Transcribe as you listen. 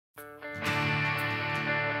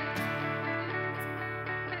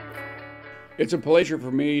It's a pleasure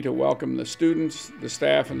for me to welcome the students, the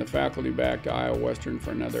staff, and the faculty back to Iowa Western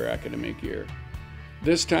for another academic year.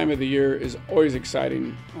 This time of the year is always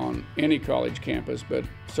exciting on any college campus, but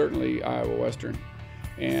certainly Iowa Western.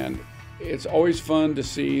 And it's always fun to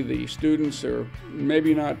see the students who are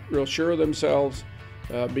maybe not real sure of themselves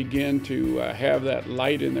begin to have that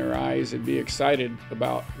light in their eyes and be excited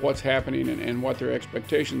about what's happening and what their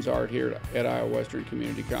expectations are here at Iowa Western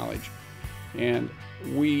Community College. And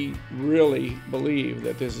we really believe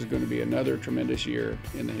that this is going to be another tremendous year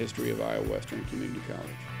in the history of Iowa Western Community College.